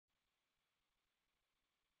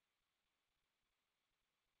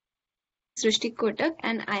Srishti Kotak,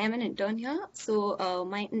 and I am an intern here.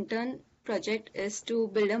 My intern project is to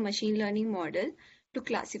build a machine learning model to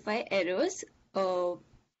classify errors uh,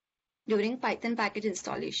 during Python package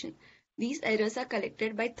installation. These errors are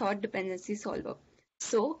collected by Thoth dependency solver.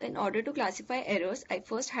 So, in order to classify errors, I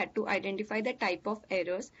first had to identify the type of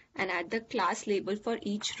errors and add the class label for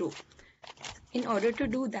each row. In order to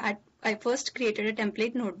do that, I first created a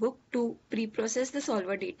template notebook to pre-process the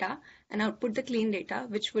solver data and output the clean data,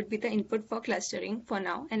 which would be the input for clustering for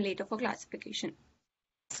now and later for classification.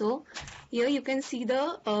 So here you can see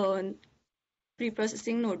the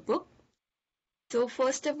pre-processing notebook. So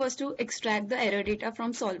first step was to extract the error data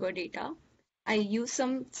from solver data. I use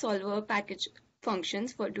some solver package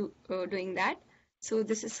functions for doing that. So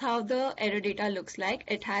this is how the error data looks like.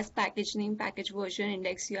 It has package name, package version,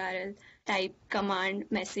 index URL, type, command,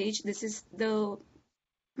 message. This is the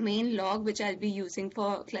main log which I'll be using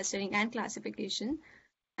for clustering and classification,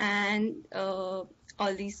 and all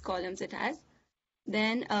these columns it has.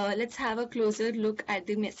 Then let's have a closer look at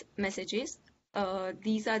the messages.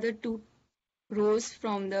 These are the two rows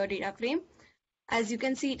from the data frame. As you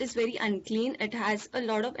can see, it is very unclean. It has a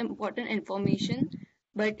lot of important information,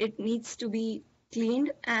 but it needs to be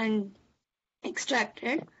cleaned and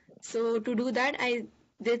extracted. So to do that, I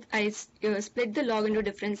split the log into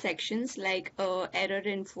different sections like error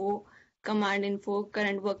info, command info,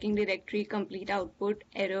 current working directory, complete output,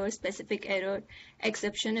 error, specific error,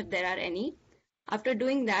 exception if there are any. After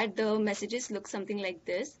doing that, the messages look something like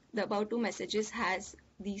this. The about to messages has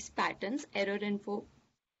these patterns: error info,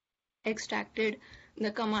 extracted,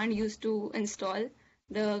 the command used to install,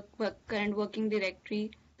 the current working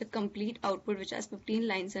directory, the complete output which has 15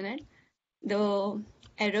 lines in it, the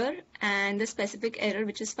error, and the specific error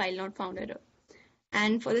which is file not found error.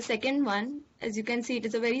 And for the second one, as you can see, it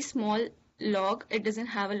is a very small log. It doesn't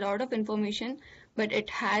have a lot of information, but it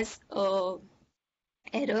has a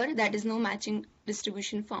error that is no matching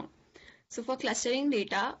distribution found. So for clustering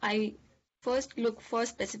data, I first look for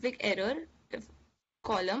specific error if,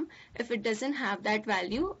 column. If it doesn't have that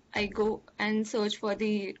value, I go and search for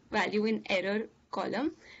the value in error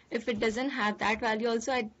column. If it doesn't have that value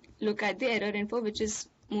also, I look at the error info, which is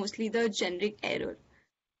mostly the generic error.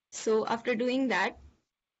 So after doing that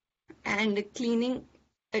and cleaning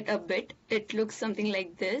it a bit, it looks something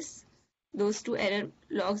like this. Those two error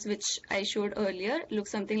logs which I showed earlier look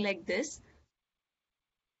something like this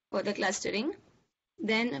for the clustering.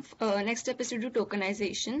 Then next step is to do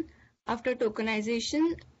tokenization. After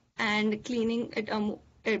tokenization and cleaning it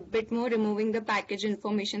a bit more, removing the package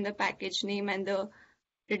information, the package name, and the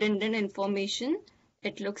redundant information,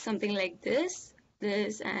 it looks something like this,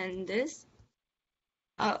 this, and this.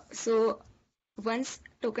 So once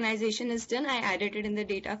tokenization is done, I added it in the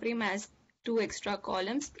data frame as two extra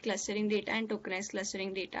columns, clustering data and tokenized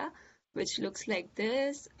clustering data, which looks like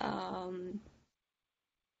this, something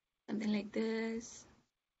like this.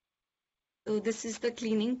 So this is the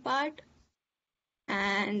cleaning part,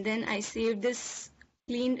 and then I save this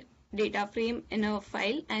cleaned data frame in a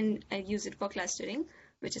file and I use it for clustering,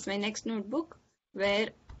 which is my next notebook, where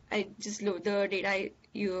I just load the data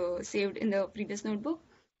you saved in the previous notebook.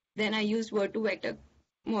 Then I used word to vector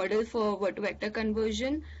model for word to vector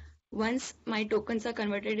conversion. Once my tokens are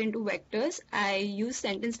converted into vectors, I use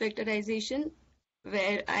sentence vectorization,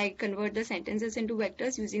 where I convert the sentences into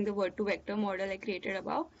vectors using the word to vector model I created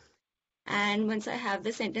above. And once I have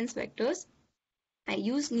the sentence vectors, I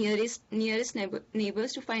use nearest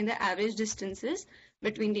neighbors to find the average distances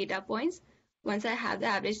between data points. Once I have the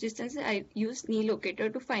average distances, I use locator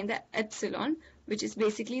to find the epsilon, which is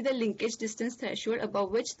basically the linkage distance threshold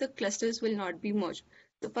above which the clusters will not be merged.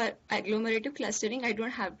 So for agglomerative clustering, I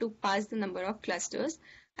don't have to pass the number of clusters.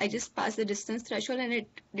 I just pass the distance threshold and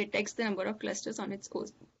it detects the number of clusters on its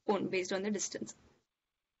own based on the distance.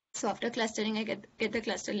 So after clustering, I get the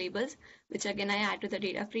cluster labels, which again I add to the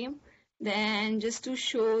data frame. Then just to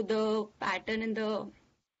show the pattern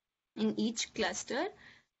in each cluster,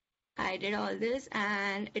 I did all this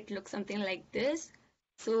and it looks something like this.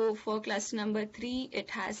 So for cluster number 3, it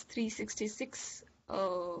has 366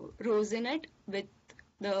 rows in it with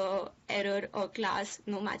the error or class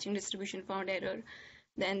no matching distribution found error.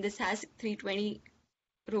 Then this has 320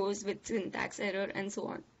 rows with syntax error and so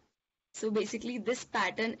on. So basically this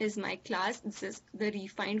pattern is my class. This is the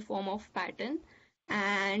refined form of pattern.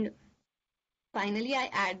 And finally, I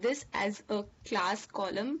add this as a class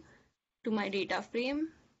column to my data frame,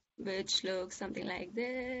 which looks something like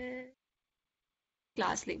this,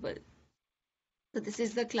 class label. So this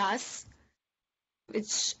is the class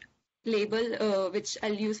which which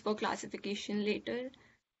I'll use for classification later.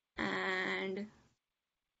 And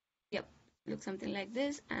yep, looks something like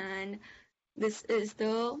this. And This is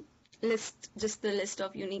the list, just the list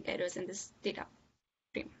of unique errors in this data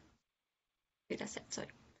set. Sorry,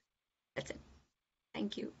 that's it.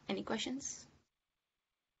 Thank you. Any questions?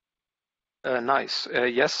 Nice.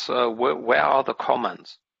 Yes. Where are the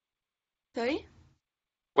comments? Sorry?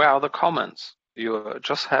 Where are the comments? You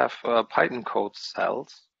just have Python code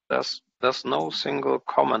cells. There's no single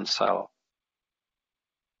comment cell.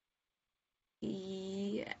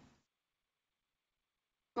 Yeah.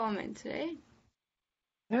 Comments, right?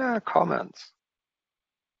 Yeah, comments.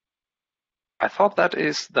 I thought that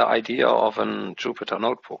is the idea of a Jupyter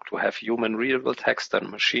notebook, to have human readable text and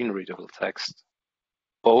machine readable text,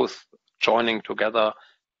 both joining together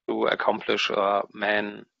to accomplish a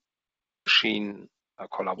man-machine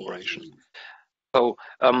collaboration. So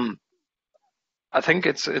I think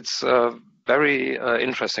it's very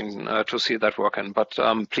interesting to see that working. But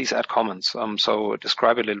please add comments. So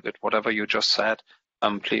describe a little bit whatever you just said.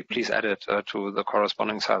 Please add it to the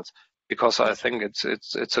corresponding cells, because I think it's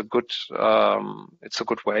a good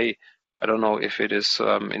way. I don't know if it is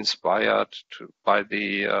inspired by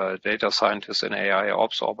the data scientists in AI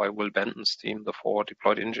Ops or by Will Benton's team, the 4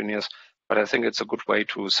 deployed engineers. But I think it's a good way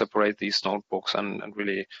to separate these notebooks and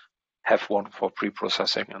really have one for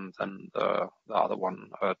pre-processing and then the other one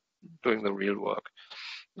doing the real work.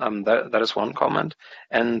 That is one comment.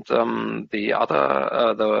 And the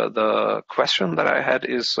other, the question that I had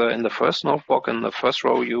is in the first notebook, in the first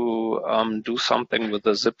row, you do something with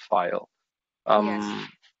the zip file. Yes.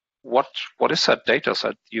 What is that data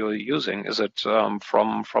set you're using? Is it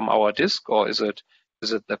from our disk, or is it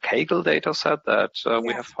the Kaggle data set that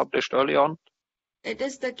we have published early on? It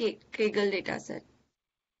is the Kaggle data set.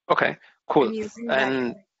 Okay, cool. I'm using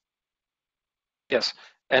And that. yes,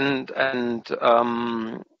 and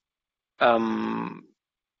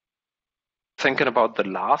thinking about the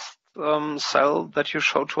last cell that you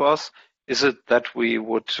showed to us, is it that we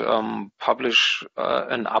would publish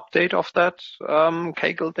an update of that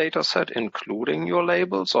Kaggle data set, including your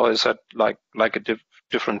labels, or is that like a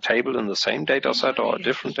different table in the same data set or a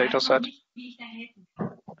different data set?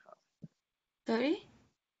 Sorry?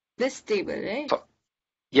 This table, right? So,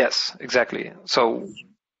 yes, exactly. So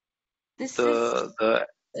This the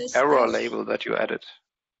is error label that you added.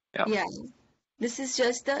 Yeah. This is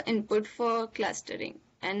just the input for clustering,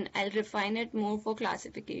 and I'll refine it more for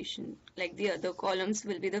classification. Like the other columns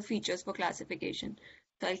will be the features for classification.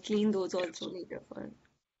 So I'll clean those also later for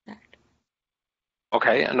that.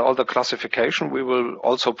 Okay, and all the classification we will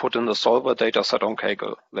also put in the solver data set on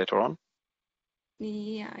Kaggle later on?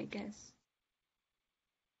 Yeah, I guess.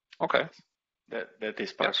 Okay. That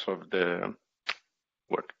is part of the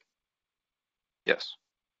work. Yes.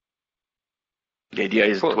 The idea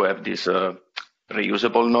is to have these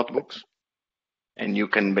reusable notebooks, and you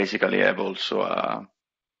can basically have also a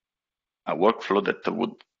workflow that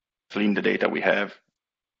would clean the data we have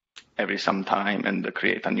every some time and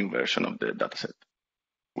create a new version of the dataset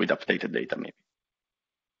with updated data, maybe.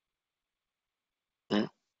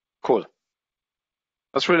 Cool.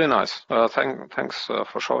 That's really nice. Thanks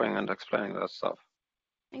for showing and explaining that stuff.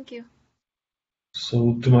 Thank you.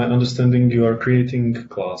 So, to my understanding, you are creating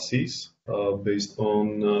classes based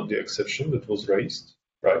on the exception that was raised,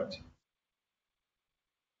 right?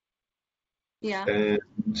 Yeah. And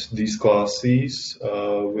these classes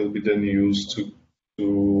will be then used to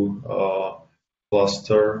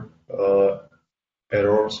cluster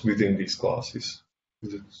errors within these classes.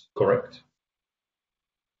 Is it correct?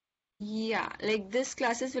 Yeah, like this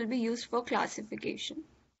classes will be used for classification.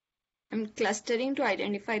 I'm clustering to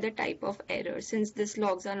identify the type of error since these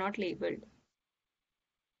logs are not labeled.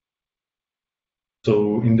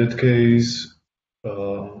 So in that case,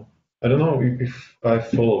 I don't know if I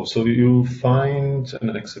follow. So you find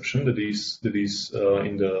an exception that is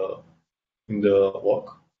in the log,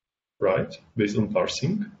 right? Based on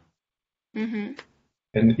parsing. Mm-hmm.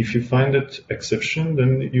 And if you find that exception,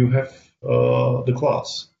 then you have the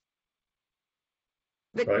class.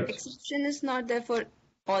 But right? exception is not there for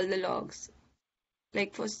all the logs.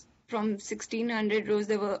 Like from 1600 rows,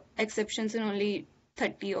 there were exceptions in only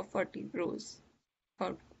 30 or 40 rows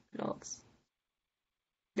or logs.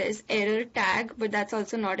 There's error tag, but that's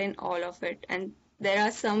also not in all of it. And there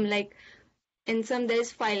are some, like in some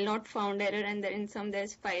there's file not found error, and then in some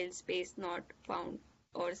there's file space not found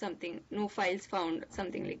or something, no files found,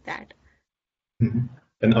 something like that. Mm-hmm.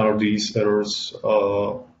 And are these errors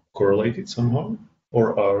correlated somehow,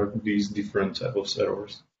 or are these different types of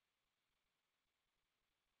errors?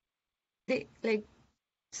 They like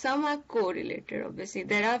some are correlated. Obviously,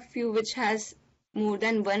 there are few which has more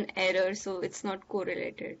than one error, so it's not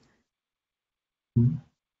correlated. Mm-hmm.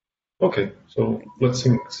 Okay, so let's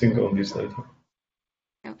think on this later.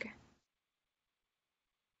 Okay.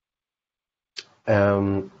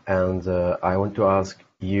 And I want to ask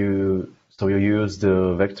you, so you use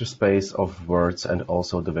the vector space of words and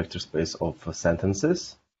also the vector space of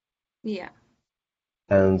sentences? Yeah.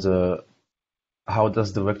 And how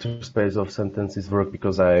does the vector space of sentences work?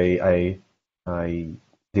 Because I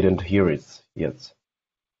didn't hear it yet.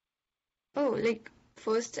 Oh, like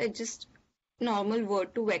first I just normal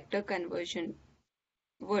word to vector conversion.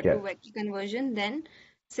 Word Yeah. to vector conversion. Then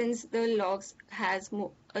since the logs has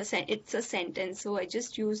it's a sentence, so I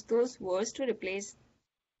just use those words to replace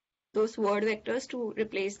those word vectors to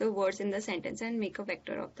replace the words in the sentence and make a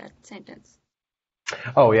vector of that sentence.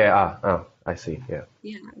 Oh yeah. I see. Yeah.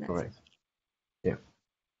 Yeah, that's All right. Yeah.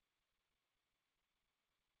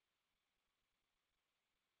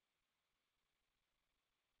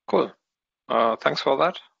 Cool. Thanks for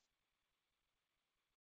that.